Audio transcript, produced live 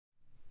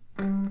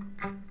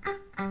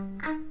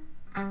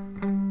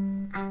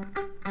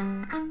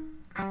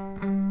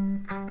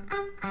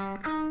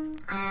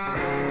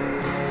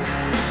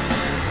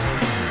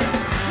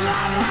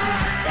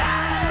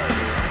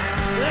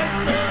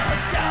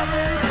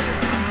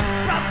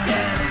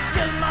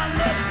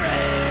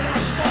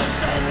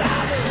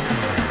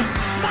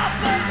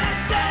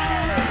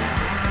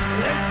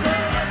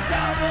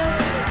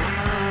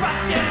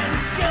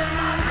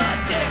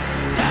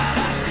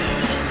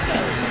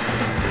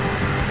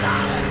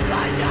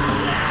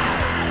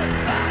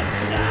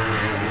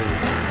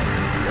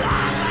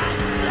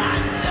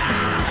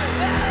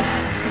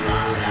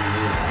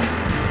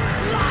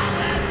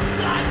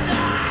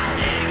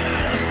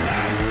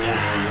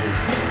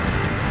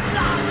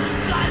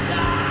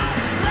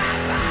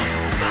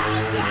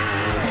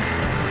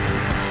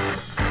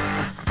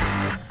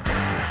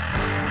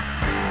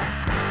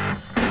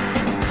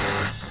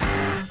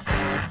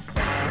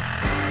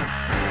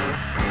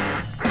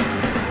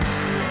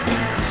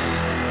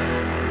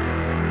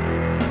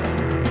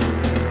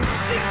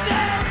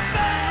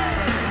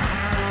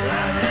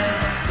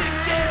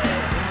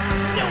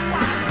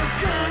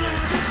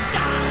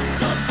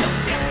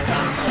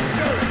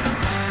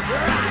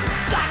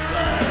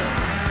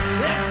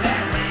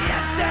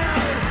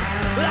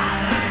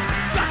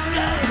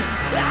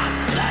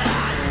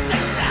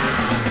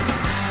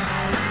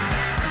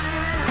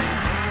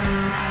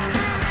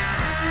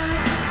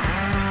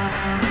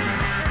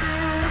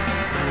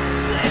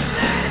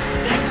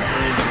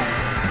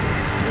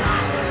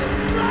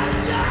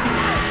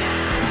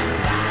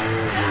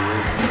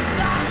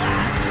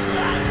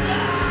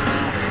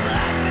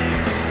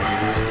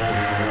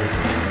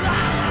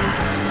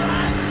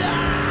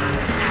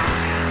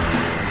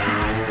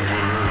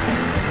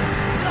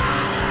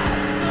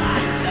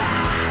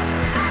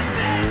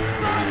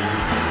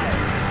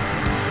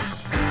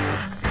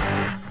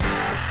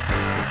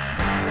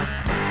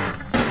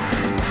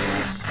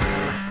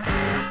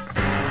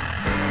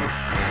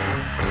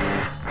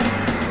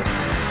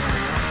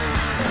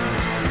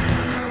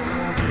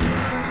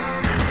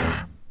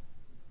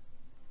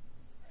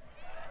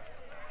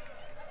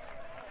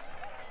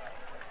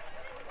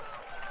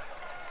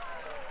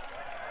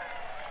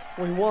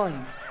We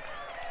won.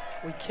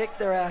 We kicked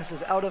their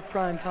asses out of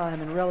prime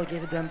time and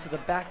relegated them to the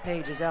back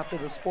pages after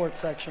the sports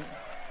section.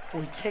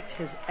 We kicked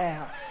his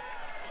ass.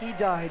 He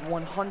died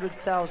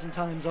 100,000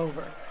 times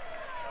over.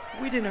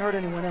 We didn't hurt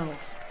anyone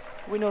else.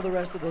 We know the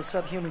rest of those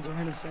subhumans are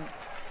innocent.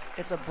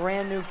 It's a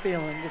brand new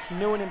feeling, this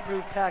new and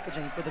improved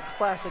packaging for the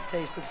classic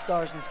taste of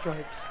Stars and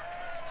Stripes.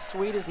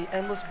 Sweet as the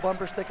endless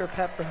bumper sticker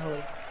pep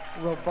rally.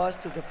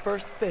 Robust as the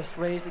first fist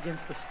raised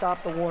against the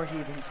Stop the War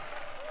heathens.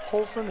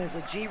 Wholesome as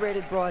a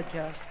G-rated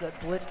broadcast that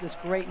blitzed this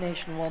great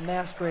nation while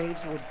mass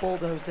graves were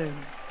bulldozed in.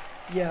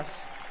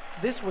 Yes,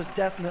 this was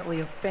definitely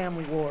a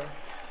family war.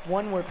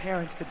 One where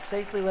parents could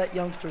safely let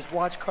youngsters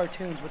watch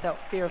cartoons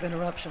without fear of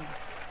interruption.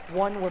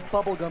 One where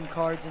bubblegum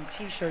cards and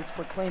t-shirts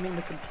proclaiming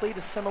the complete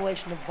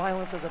assimilation of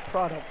violence as a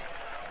product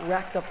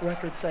racked up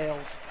record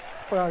sales.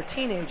 For our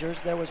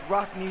teenagers, there was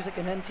rock music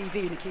and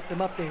MTV to keep them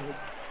updated.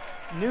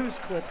 News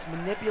clips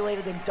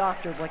manipulated and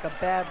doctored like a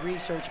bad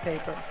research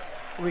paper.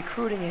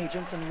 Recruiting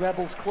agents in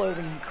rebels'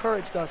 clothing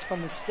encouraged us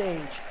from the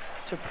stage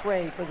to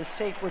pray for the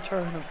safe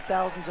return of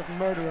thousands of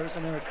murderers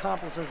and their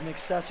accomplices and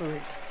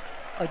accessories.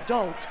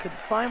 Adults could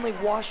finally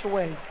wash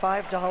away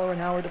 $5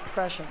 an hour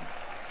depression.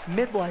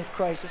 Midlife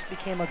crisis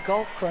became a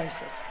Gulf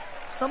crisis.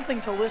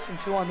 Something to listen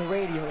to on the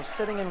radio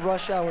sitting in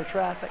rush hour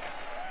traffic.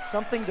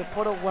 Something to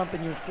put a lump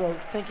in your throat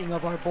thinking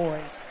of our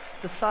boys.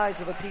 The size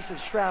of a piece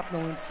of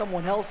shrapnel in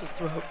someone else's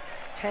throat,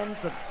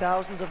 tens of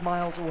thousands of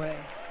miles away.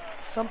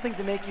 Something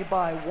to make you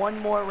buy one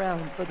more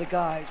round for the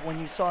guys when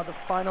you saw the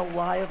final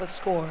lie of a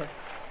score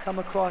come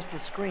across the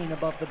screen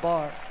above the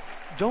bar.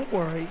 Don't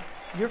worry,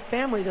 your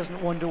family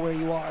doesn't wonder where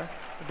you are.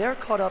 They're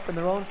caught up in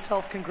their own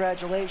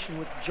self-congratulation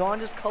with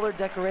jaundice-colored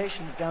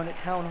decorations down at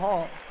Town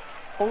Hall.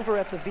 Over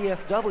at the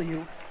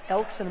VFW,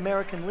 Elks and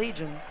American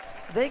Legion,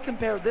 they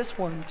compared this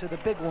one to the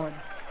big one,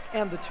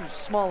 and the two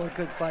smaller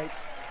good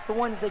fights, the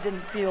ones they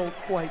didn't feel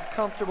quite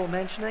comfortable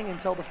mentioning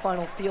until the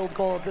final field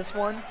goal of this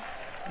one.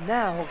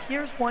 Now,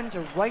 here's one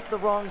to right the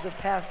wrongs of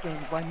past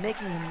games by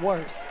making them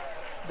worse.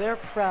 They're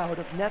proud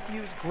of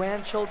nephews,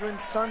 grandchildren,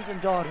 sons, and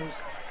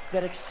daughters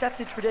that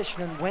accepted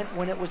tradition and went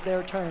when it was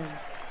their turn,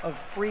 of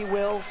free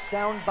will,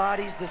 sound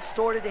bodies,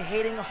 distorted,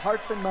 hating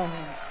hearts and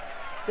minds.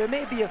 There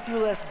may be a few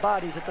less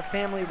bodies at the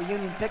family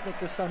reunion picnic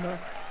this summer,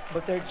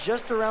 but they're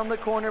just around the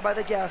corner by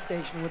the gas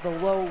station with a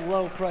low,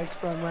 low price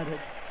for unleaded.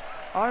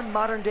 Our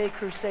modern-day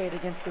crusade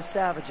against the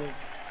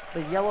savages,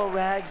 the yellow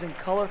rags and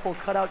colorful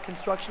cutout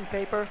construction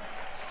paper,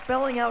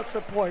 spelling out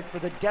support for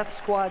the Death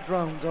Squad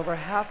drones over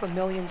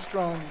 500,000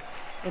 strong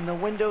in the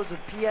windows of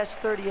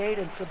PS38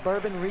 and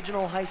Suburban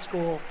Regional High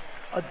School,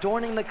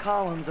 adorning the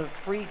columns of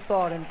free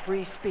thought and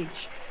free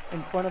speech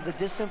in front of the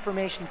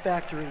disinformation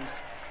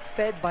factories,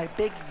 fed by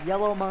big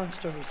yellow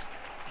monsters,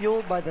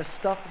 fueled by the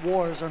stuff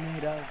wars are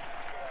made of.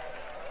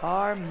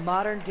 Our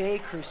modern-day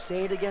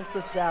crusade against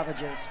the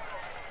savages,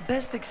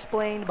 best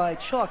explained by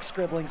chalk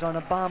scribblings on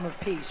a bomb of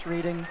peace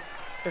reading,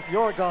 "If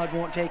your God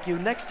won't take you,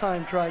 next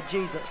time try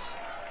Jesus."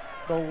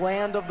 The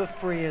land of the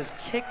free has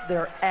kicked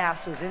their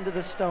asses into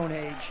the Stone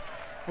Age.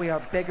 We are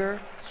bigger,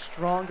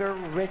 stronger,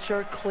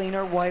 richer,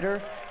 cleaner,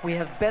 whiter. We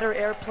have better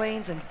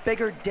airplanes and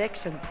bigger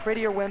dicks and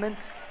prettier women,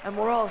 and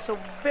we're all so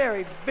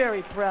very,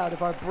 very proud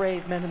of our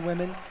brave men and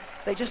women.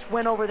 They just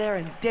went over there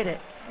and did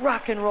it.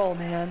 Rock and roll,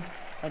 man.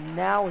 And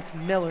now it's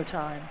Miller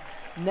time.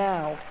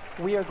 Now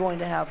we are going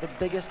to have the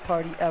biggest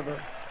party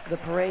ever, the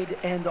parade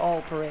to end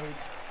all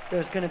parades.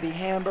 There's going to be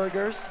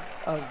hamburgers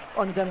of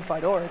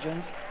unidentified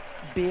origins,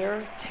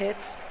 beer,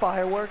 tits,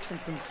 fireworks,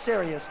 and some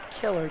serious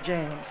killer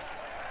jams.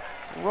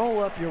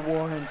 Roll up your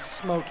war and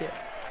smoke it.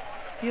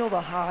 Feel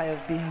the high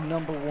of being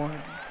number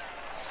one.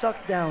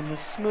 Suck down the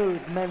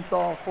smooth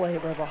menthol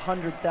flavor of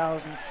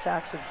 100,000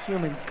 sacks of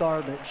human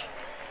garbage.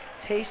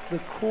 Taste the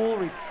cool,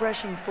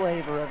 refreshing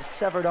flavor of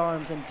severed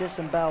arms and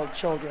disemboweled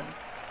children.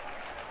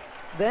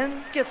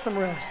 Then get some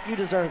rest. You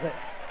deserve it.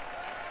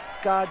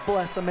 God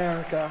bless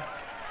America.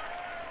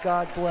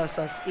 God bless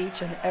us,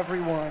 each and every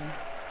one.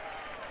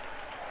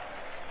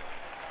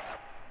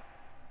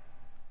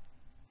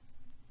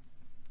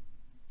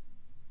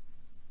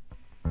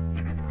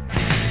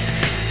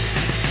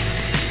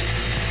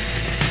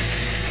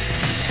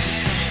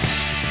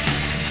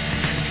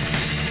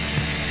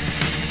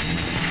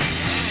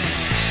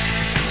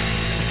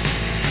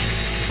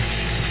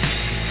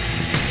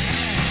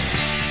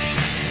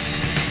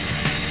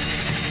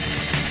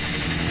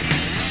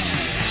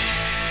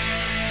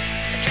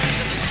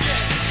 Accounts of the shit.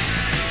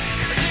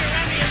 I see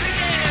around me every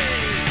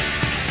day.